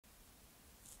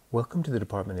Welcome to the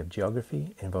Department of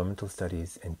Geography, Environmental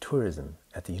Studies, and Tourism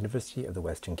at the University of the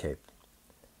Western Cape.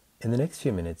 In the next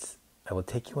few minutes, I will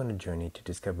take you on a journey to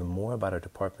discover more about our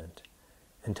department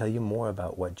and tell you more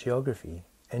about what geography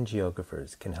and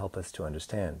geographers can help us to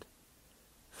understand.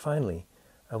 Finally,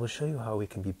 I will show you how we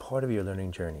can be part of your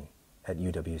learning journey at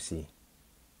UWC.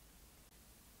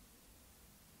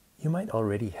 You might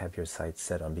already have your sights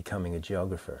set on becoming a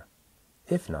geographer.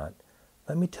 If not,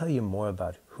 let me tell you more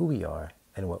about who we are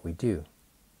and what we do.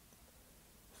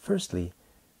 Firstly,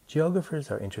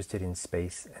 geographers are interested in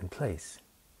space and place.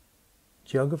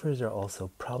 Geographers are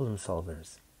also problem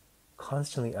solvers,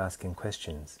 constantly asking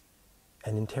questions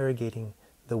and interrogating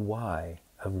the why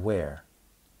of where.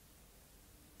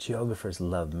 Geographers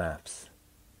love maps.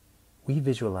 We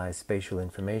visualize spatial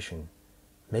information,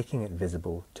 making it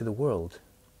visible to the world.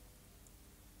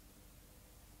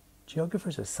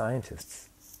 Geographers are scientists,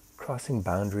 crossing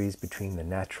boundaries between the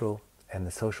natural and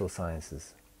the social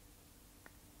sciences.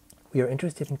 We are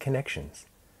interested in connections,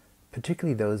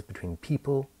 particularly those between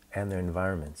people and their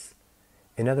environments.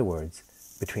 In other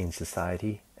words, between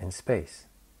society and space.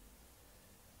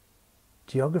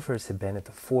 Geographers have been at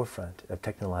the forefront of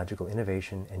technological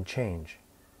innovation and change,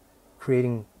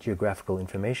 creating geographical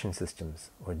information systems,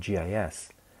 or GIS,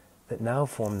 that now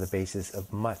form the basis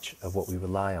of much of what we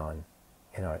rely on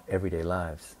in our everyday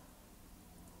lives.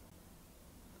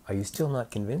 Are you still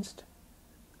not convinced?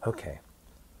 Okay.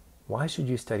 Why should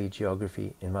you study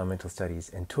geography, environmental studies,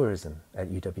 and tourism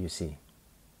at UWC?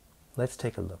 Let's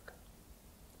take a look.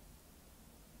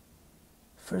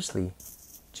 Firstly,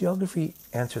 geography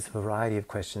answers a variety of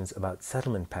questions about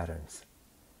settlement patterns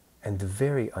and the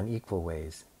very unequal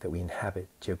ways that we inhabit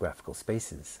geographical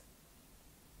spaces.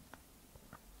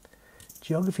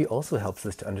 Geography also helps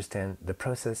us to understand the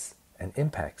process and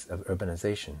impacts of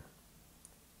urbanization.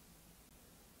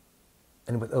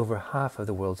 And with over half of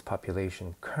the world's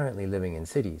population currently living in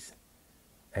cities,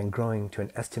 and growing to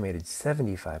an estimated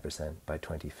 75% by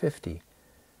 2050,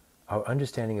 our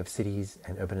understanding of cities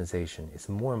and urbanization is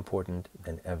more important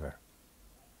than ever.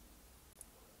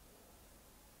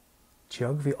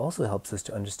 Geography also helps us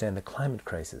to understand the climate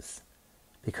crisis,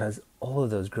 because all of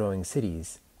those growing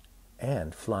cities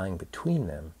and flying between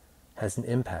them has an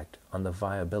impact on the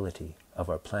viability of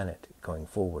our planet going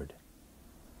forward.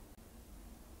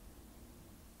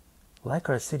 Like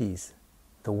our cities,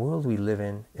 the world we live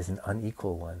in is an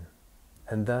unequal one,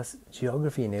 and thus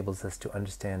geography enables us to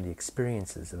understand the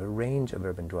experiences of a range of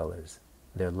urban dwellers,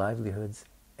 their livelihoods,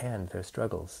 and their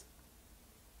struggles.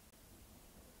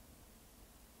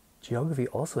 Geography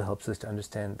also helps us to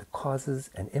understand the causes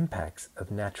and impacts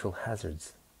of natural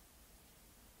hazards,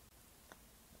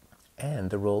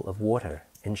 and the role of water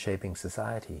in shaping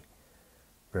society.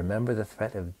 Remember the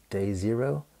threat of day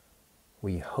zero?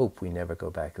 We hope we never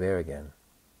go back there again.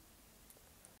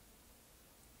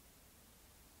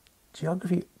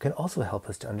 Geography can also help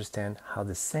us to understand how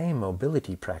the same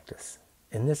mobility practice,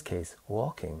 in this case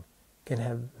walking, can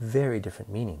have very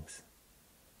different meanings.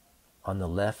 On the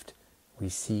left, we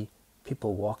see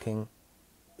people walking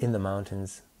in the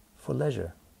mountains for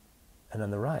leisure, and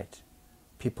on the right,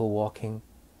 people walking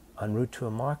en route to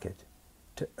a market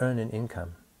to earn an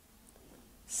income.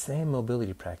 Same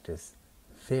mobility practice,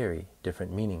 very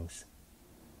different meanings.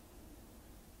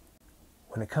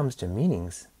 When it comes to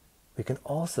meanings, we can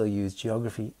also use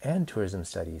geography and tourism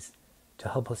studies to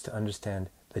help us to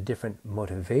understand the different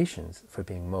motivations for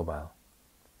being mobile.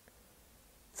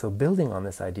 So building on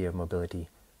this idea of mobility,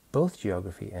 both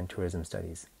geography and tourism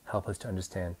studies help us to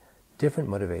understand different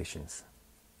motivations.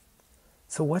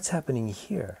 So what's happening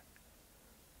here?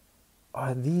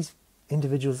 Are these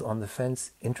individuals on the fence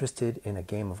interested in a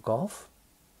game of golf?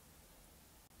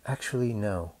 Actually,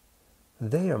 no.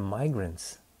 They are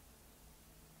migrants.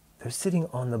 They're sitting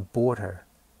on the border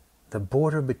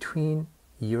between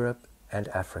Europe and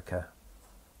Africa,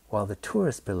 while the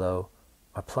tourists below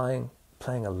are playing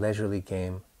a leisurely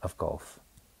game of golf.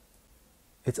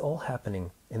 It's all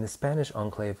happening in the Spanish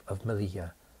enclave of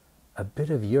Melilla, a bit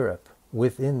of Europe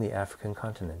within the African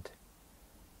continent.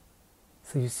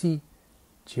 So you see,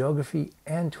 geography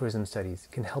and tourism studies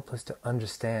can help us to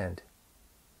understand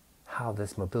how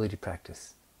this mobility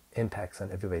practice impacts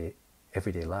on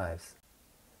everyday lives.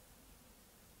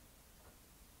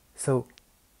 So,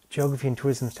 geography and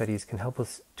tourism studies can help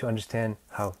us to understand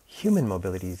how human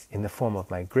mobilities in the form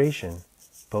of migration,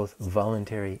 both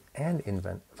voluntary and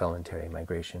involuntary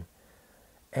migration,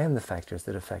 and the factors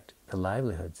that affect the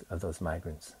livelihoods of those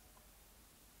migrants.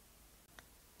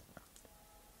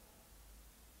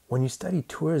 When you study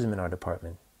tourism in our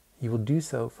department, you will do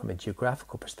so from a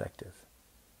geographical perspective.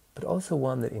 but also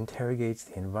one that interrogates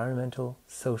the environmental,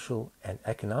 social, and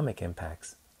economic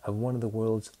impacts of one of the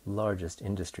world's largest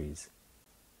industries.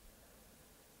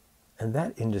 And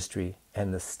that industry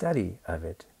and the study of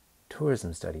it,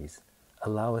 tourism studies,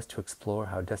 allow us to explore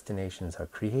how destinations are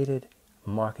created,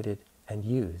 marketed, and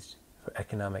used for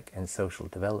economic and social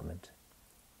development.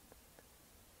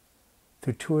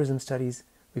 Through tourism studies,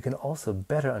 we can also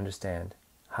better understand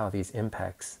how these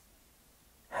impacts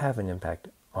have an impact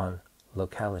on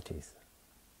localities.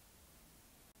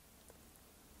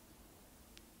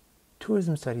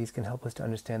 Tourism studies can help us to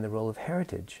understand the role of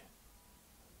heritage.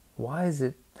 Why is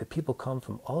it that people come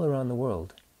from all around the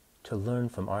world to learn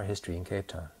from our history in Cape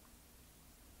Town?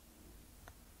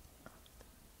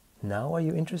 Now are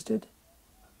you interested?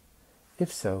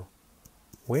 If so,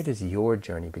 where does your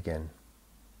journey begin?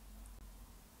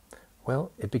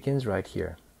 Well, it begins right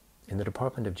here, in the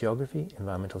Department of Geography,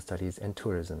 Environmental Studies and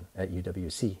Tourism at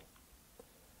UWC.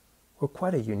 We're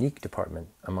quite a unique department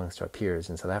amongst our peers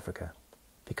in South Africa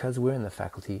because we're in the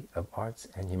Faculty of Arts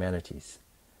and Humanities.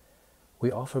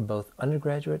 We offer both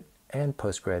undergraduate and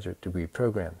postgraduate degree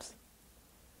programs.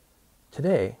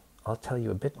 Today, I'll tell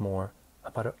you a bit more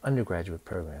about our undergraduate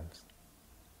programs.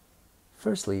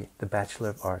 Firstly, the Bachelor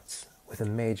of Arts with a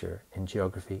major in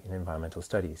Geography and Environmental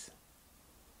Studies.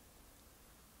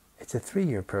 It's a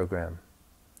 3-year program,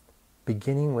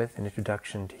 beginning with an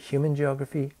introduction to human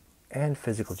geography and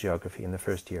physical geography in the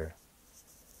first year.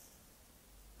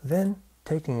 Then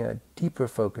taking a deeper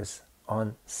focus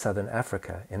on Southern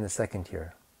Africa in the second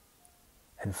year.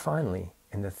 And finally,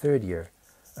 in the third year,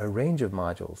 a range of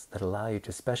modules that allow you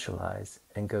to specialize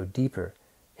and go deeper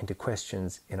into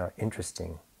questions in our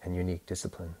interesting and unique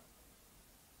discipline.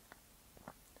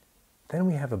 Then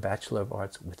we have a Bachelor of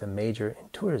Arts with a major in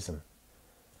tourism.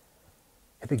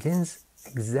 It begins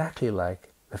exactly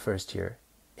like the first year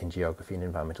in Geography and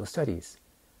Environmental Studies,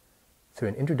 through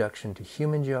an introduction to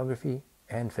human geography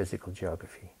and physical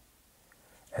geography,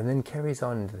 and then carries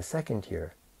on into the second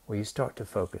year where you start to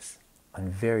focus on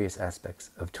various aspects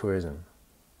of tourism.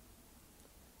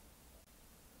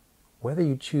 Whether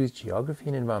you choose Geography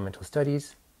and Environmental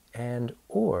Studies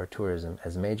and/or tourism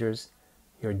as majors,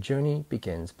 your journey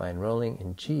begins by enrolling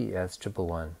in GES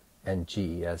 111 and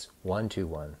GES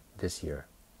 121 this year.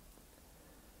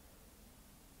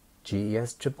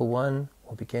 GES 111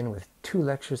 will begin with 2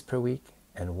 lectures per week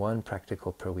and 1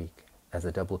 practical per week as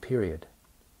a double period.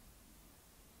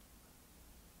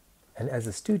 And as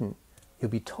a student, you'll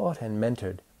be taught and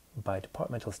mentored by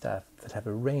departmental staff that have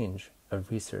a range of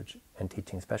research and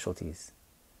teaching specialties.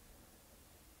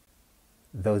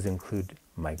 Those include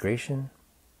migration,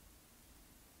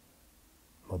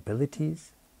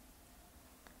 mobilities,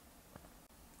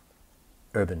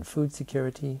 urban food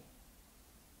security,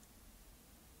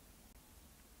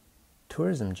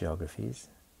 tourism geographies,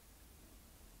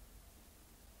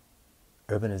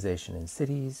 urbanization in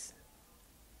cities,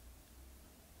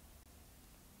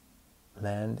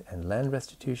 land and land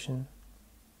restitution,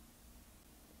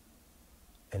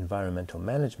 environmental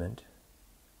management,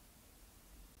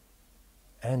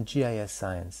 and GIS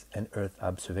science and Earth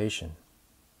observation,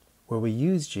 where we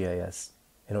use GIS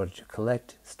in order to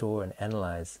collect, store, and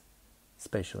analyze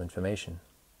spatial information.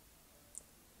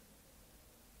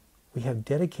 We have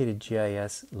dedicated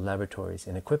GIS laboratories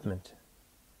and equipment,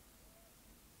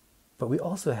 but we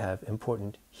also have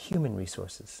important human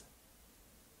resources.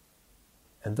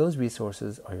 And those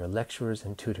resources are your lecturers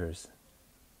and tutors.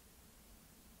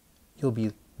 You'll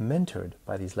be mentored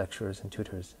by these lecturers and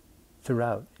tutors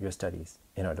throughout your studies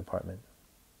in our department.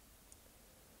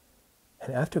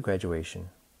 And after graduation,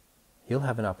 you'll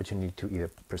have an opportunity to either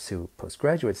pursue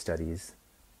postgraduate studies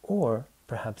or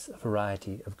perhaps a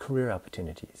variety of career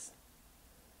opportunities.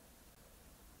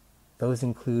 Those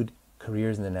include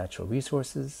careers in the natural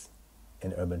resources,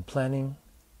 in urban planning,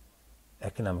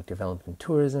 economic development and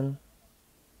tourism,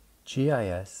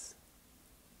 GIS,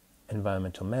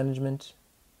 environmental management,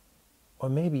 or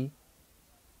maybe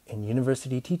in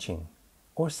university teaching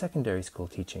or secondary school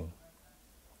teaching,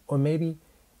 or maybe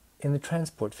in the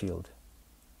transport field.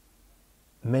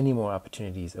 Many more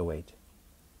opportunities await.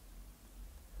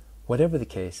 Whatever the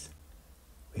case,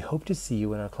 we hope to see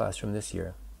you in our classroom this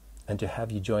year and to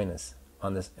have you join us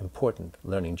on this important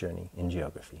learning journey in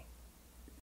geography.